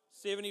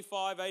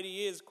 75, 80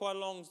 years, quite a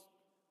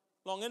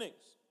long innings.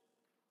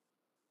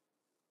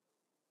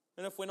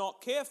 And if we're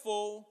not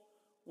careful,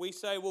 we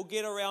say we'll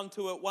get around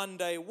to it one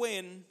day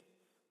when.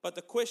 But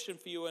the question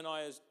for you and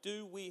I is,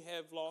 do we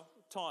have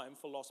time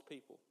for lost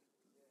people?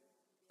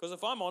 Because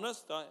if I'm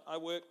honest, I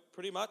work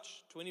pretty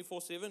much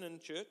 24/7 in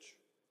church.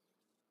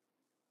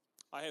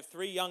 I have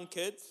 3 young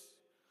kids,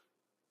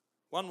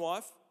 1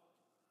 wife.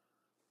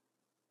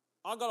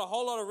 I've got a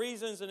whole lot of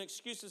reasons and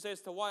excuses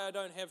as to why I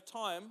don't have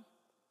time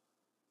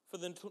for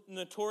the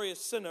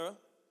notorious sinner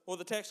or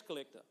the tax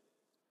collector.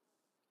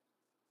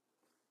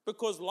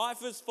 Because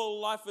life is full,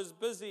 life is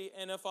busy,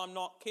 and if I'm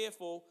not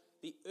careful,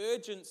 the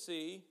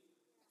urgency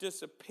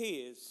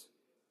disappears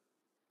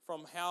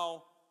from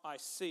how I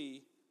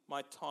see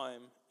my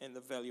time and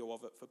the value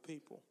of it for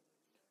people.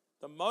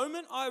 The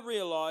moment I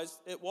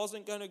realized it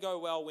wasn't going to go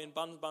well when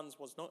Buns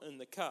was not in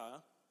the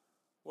car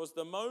was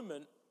the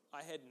moment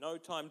I had no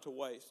time to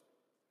waste.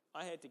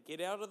 I had to get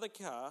out of the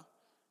car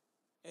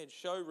and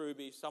show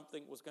Ruby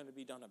something was going to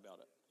be done about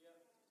it.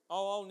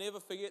 Oh, I'll never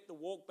forget the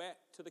walk back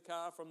to the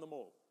car from the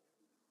mall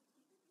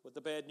with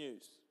the bad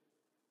news.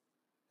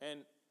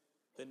 And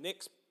the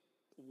next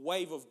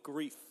wave of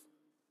grief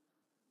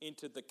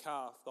entered the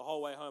car the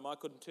whole way home. I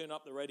couldn't turn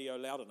up the radio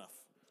loud enough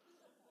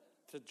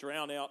to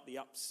drown out the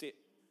upset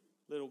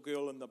little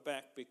girl in the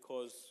back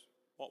because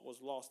what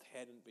was lost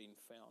hadn't been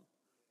found.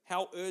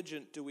 How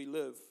urgent do we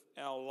live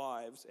our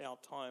lives, our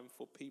time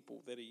for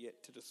people that are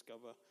yet to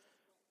discover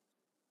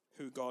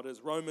who God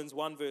is? Romans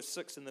 1 verse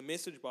 6 in the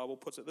Message Bible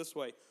puts it this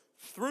way: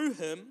 through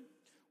him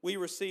we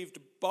received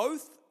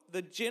both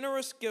the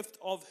generous gift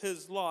of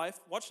his life,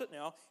 watch it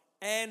now,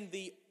 and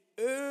the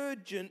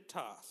urgent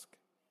task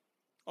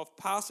of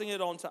passing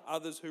it on to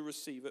others who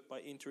receive it by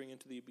entering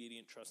into the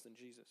obedient trust in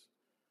Jesus.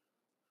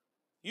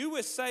 You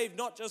were saved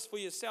not just for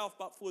yourself,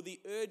 but for the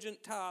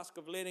urgent task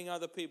of letting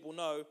other people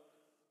know,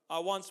 I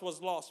once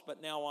was lost,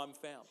 but now I'm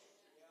found.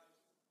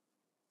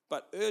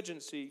 But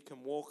urgency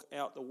can walk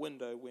out the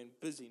window when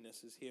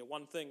busyness is here.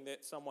 One thing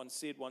that someone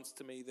said once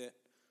to me that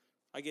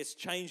I guess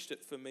changed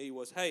it for me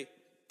was, hey,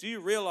 do you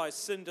realize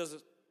sin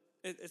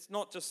it's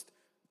not just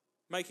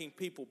making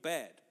people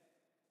bad.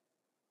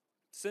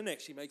 Sin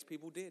actually makes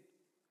people dead.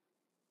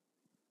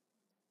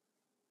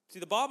 See,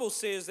 the Bible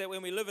says that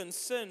when we live in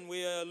sin,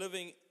 we are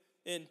living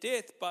in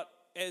death, but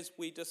as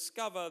we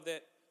discover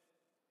that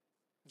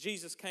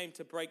Jesus came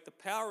to break the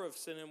power of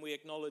sin and we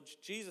acknowledge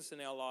Jesus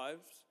in our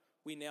lives,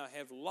 we now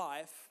have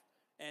life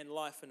and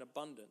life in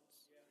abundance.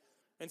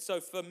 And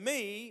so for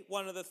me,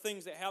 one of the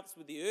things that helps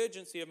with the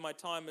urgency of my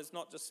time is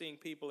not just seeing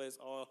people as,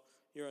 oh,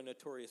 you're a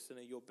notorious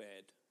sinner, you're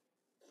bad.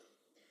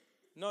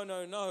 No,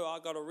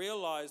 I've got to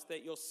realize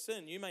that your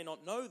sin, you may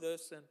not know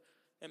this, and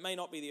it may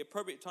not be the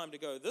appropriate time to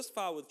go this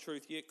far with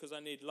truth yet because I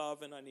need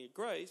love and I need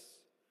grace,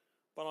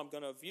 but I'm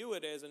going to view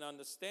it as an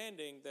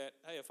understanding that,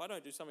 hey, if I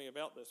don't do something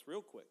about this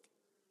real quick,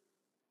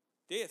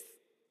 death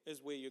is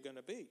where you're going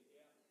to be.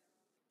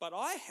 But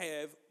I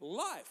have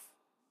life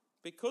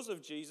because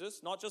of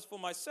Jesus, not just for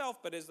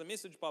myself, but as the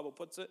Message Bible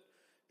puts it,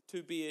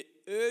 to be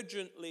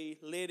urgently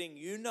letting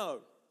you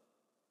know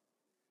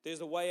there's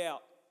a way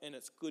out and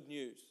it's good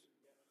news.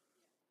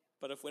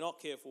 But if we're not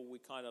careful, we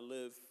kind of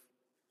live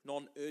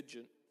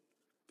non-urgent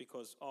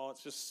because,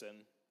 it's just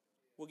sin.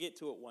 We'll get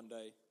to it one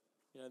day.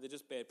 They're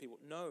just bad people.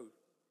 No,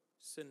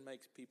 sin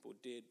makes people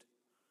dead.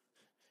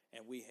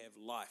 And we have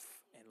life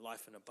and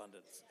life in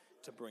abundance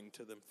to bring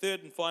to them.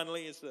 Third and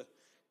finally, as the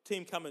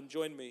team come and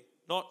join me,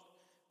 not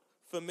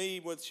for me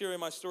with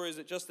sharing my story is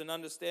it just an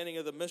understanding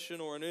of the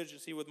mission or an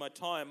urgency with my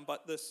time,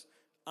 but this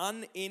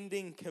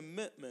unending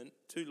commitment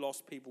to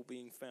lost people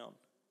being found.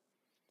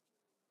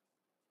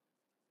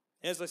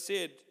 As I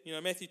said,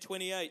 Matthew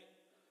 28,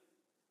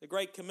 the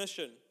Great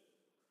Commission,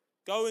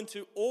 go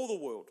into all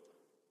the world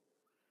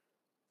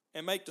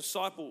and make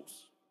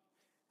disciples.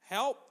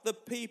 Help the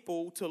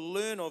people to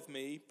learn of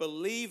me,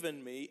 believe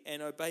in me,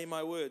 and obey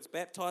my words,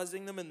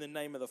 baptizing them in the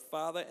name of the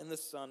Father and the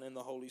Son and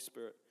the Holy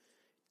Spirit,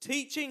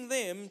 teaching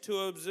them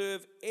to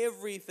observe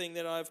everything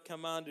that I have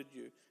commanded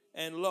you.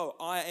 And lo,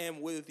 I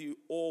am with you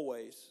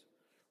always,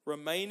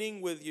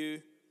 remaining with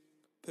you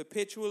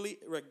perpetually,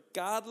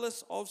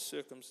 regardless of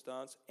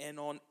circumstance and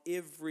on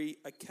every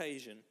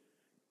occasion,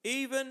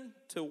 even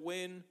to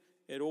when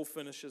it all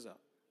finishes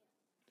up.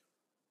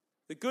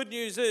 The good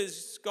news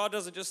is God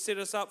doesn't just set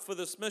us up for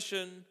this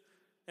mission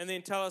and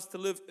then tell us to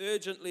live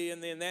urgently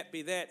and then that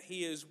be that.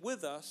 He is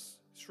with us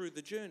through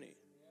the journey.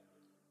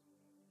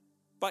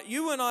 But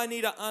you and I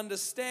need to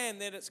understand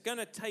that it's going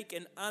to take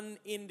an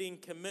unending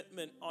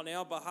commitment on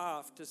our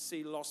behalf to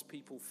see lost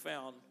people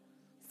found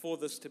for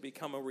this to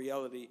become a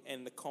reality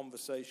and the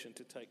conversation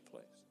to take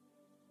place.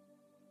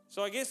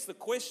 So I guess the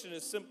question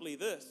is simply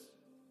this.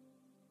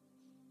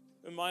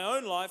 In my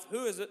own life,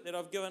 who is it that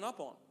I've given up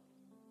on?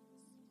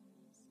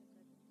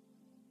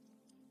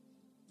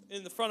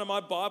 In the front of my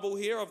Bible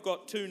here, I've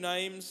got two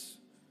names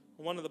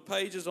on one of the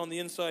pages on the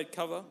inside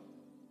cover.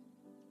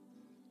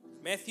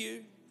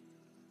 Matthew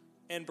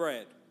and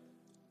Brad.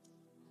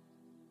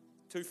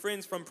 Two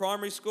friends from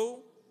primary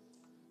school,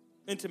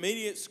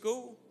 intermediate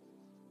school,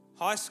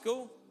 high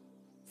school.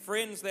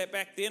 Friends that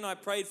back then I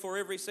prayed for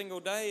every single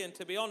day, and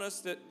to be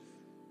honest, it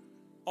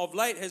of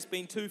late has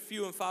been too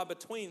few and far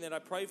between that I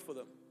pray for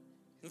them.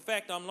 In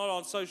fact, I'm not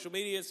on social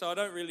media, so I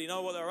don't really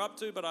know what they're up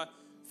to, but I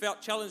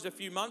felt challenged a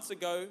few months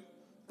ago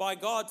by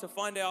God to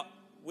find out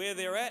where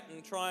they're at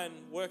and try and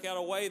work out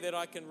a way that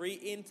I can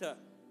re-enter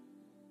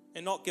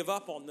and not give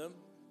up on them,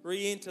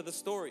 re-enter the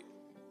story.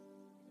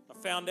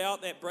 I found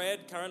out that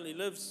Brad currently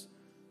lives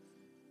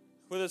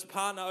with his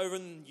partner over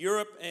in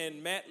Europe,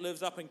 and Matt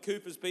lives up in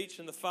Coopers Beach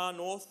in the far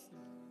north.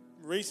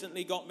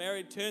 Recently got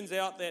married. Turns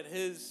out that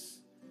his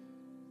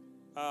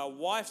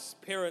wife's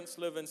parents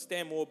live in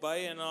Stanmore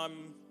Bay, and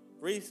I'm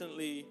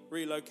recently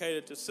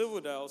relocated to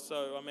Silverdale,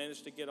 so I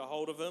managed to get a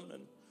hold of him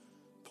and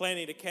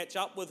planning to catch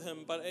up with him,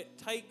 but it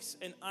takes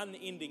an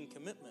unending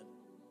commitment.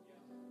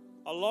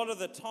 A lot of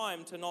the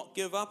time to not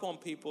give up on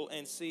people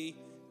and see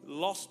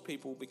lost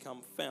people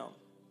become found.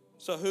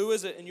 So who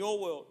is it in your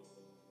world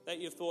that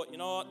you've thought, you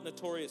know what,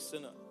 notorious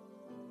sinner?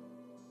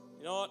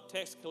 You know what,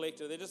 tax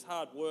collector, they're just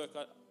hard work,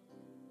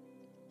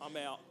 I'm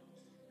out.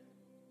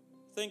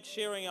 I think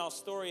sharing our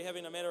story,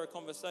 having a matter of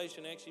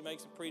conversation actually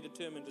makes a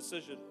predetermined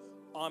decision.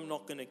 I'm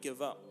not going to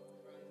give up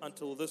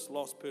until this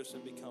lost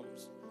person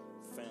becomes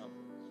found.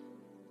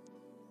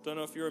 Don't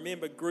know if you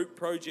remember group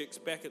projects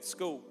back at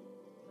school.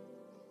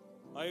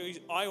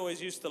 I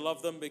always used to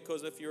love them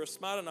because if you were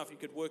smart enough, you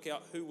could work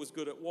out who was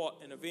good at what,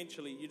 and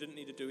eventually you didn't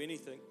need to do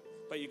anything,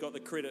 but you got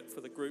the credit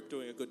for the group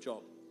doing a good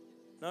job.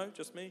 No?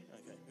 Just me?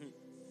 Okay.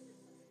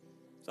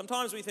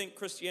 Sometimes we think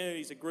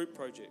Christianity is a group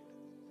project.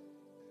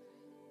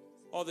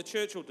 Oh, the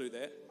church will do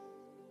that.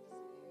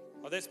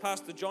 Oh, that's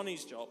Pastor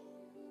Johnny's job.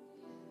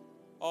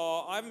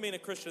 Oh, I haven't been a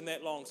Christian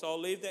that long, so I'll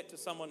leave that to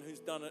someone who's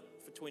done it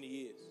for 20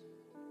 years.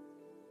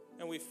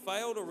 And we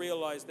fail to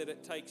realize that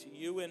it takes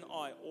you and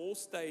I, all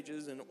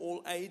stages and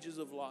all ages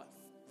of life,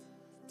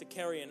 to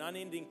carry an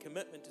unending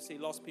commitment to see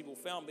lost people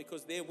found,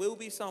 because there will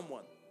be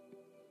someone,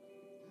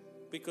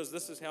 because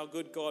this is how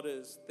good God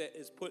is, that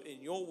is put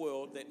in your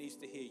world that needs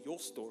to hear your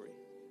story.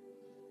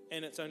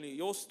 And it's only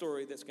your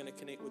story that's going to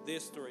connect with their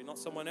story, not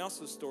someone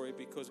else's story,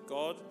 because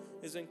God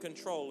is in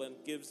control and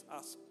gives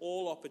us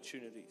all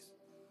opportunities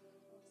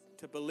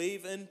to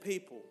believe in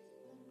people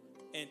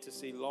and to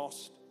see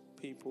lost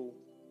people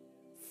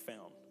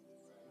found.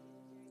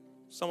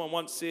 Someone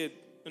once said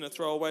in a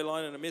throwaway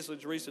line in a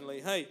message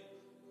recently, hey,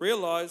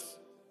 realize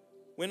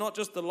we're not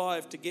just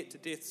alive to get to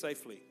death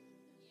safely.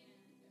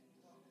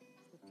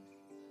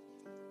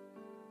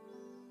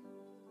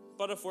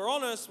 But if we're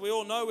honest, we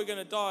all know we're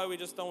going to die. We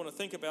just don't want to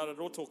think about it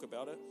or talk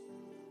about it.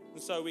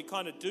 And so we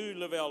kind of do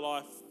live our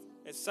life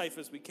as safe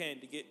as we can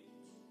to get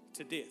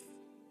to death.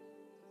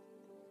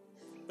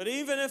 But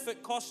even if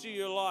it cost you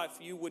your life,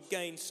 you would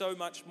gain so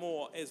much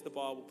more, as the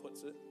Bible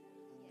puts it,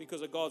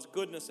 because of God's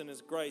goodness and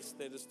His grace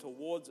that is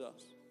towards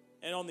us.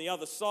 And on the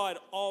other side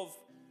of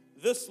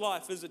this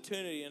life is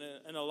eternity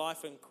and a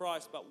life in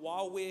Christ. But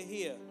while we're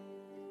here,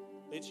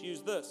 let's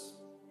use this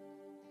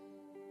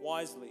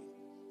wisely.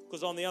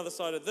 Because on the other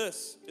side of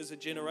this is a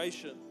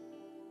generation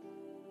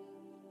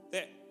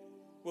that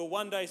will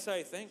one day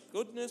say, thank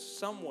goodness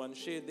someone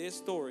shared their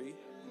story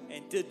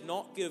and did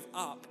not give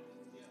up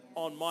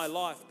on my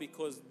life,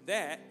 because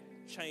that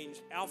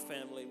changed our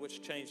family,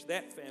 which changed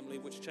that family,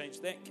 which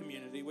changed that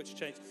community, which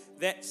changed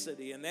that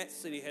city, and that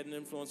city had an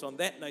influence on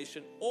that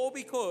nation, all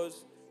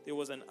because there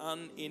was an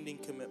unending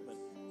commitment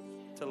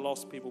to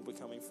lost people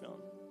becoming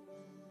found.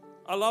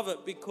 I love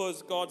it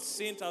because God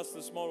sent us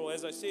this model,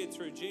 as I said,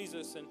 through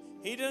Jesus, and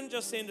He didn't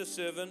just send a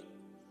servant,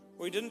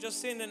 or He didn't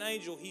just send an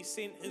angel, He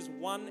sent His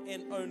one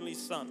and only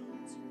Son.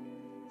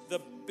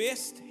 The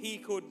best He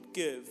could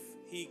give,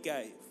 He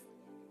gave.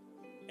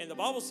 And the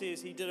Bible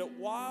says He did it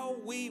while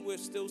we were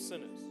still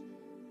sinners.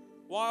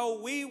 While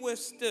we were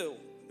still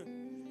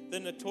the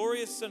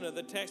notorious sinner,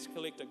 the tax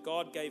collector,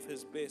 God gave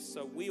His best.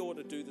 So we ought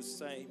to do the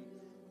same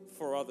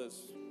for others.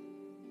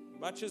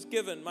 Much is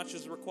given, much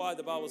is required,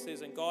 the Bible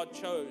says, and God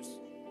chose,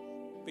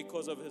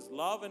 because of His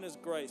love and His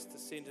grace, to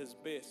send His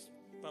best.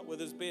 But with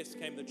His best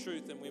came the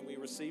truth, and when we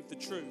received the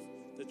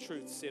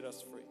truth set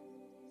us free.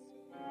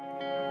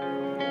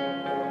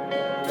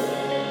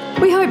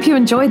 We hope you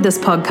enjoyed this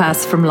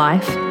podcast from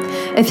Life.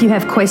 If you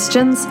have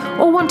questions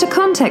or want to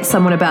contact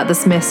someone about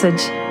this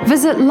message,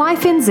 visit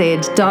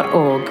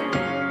lifenz.org.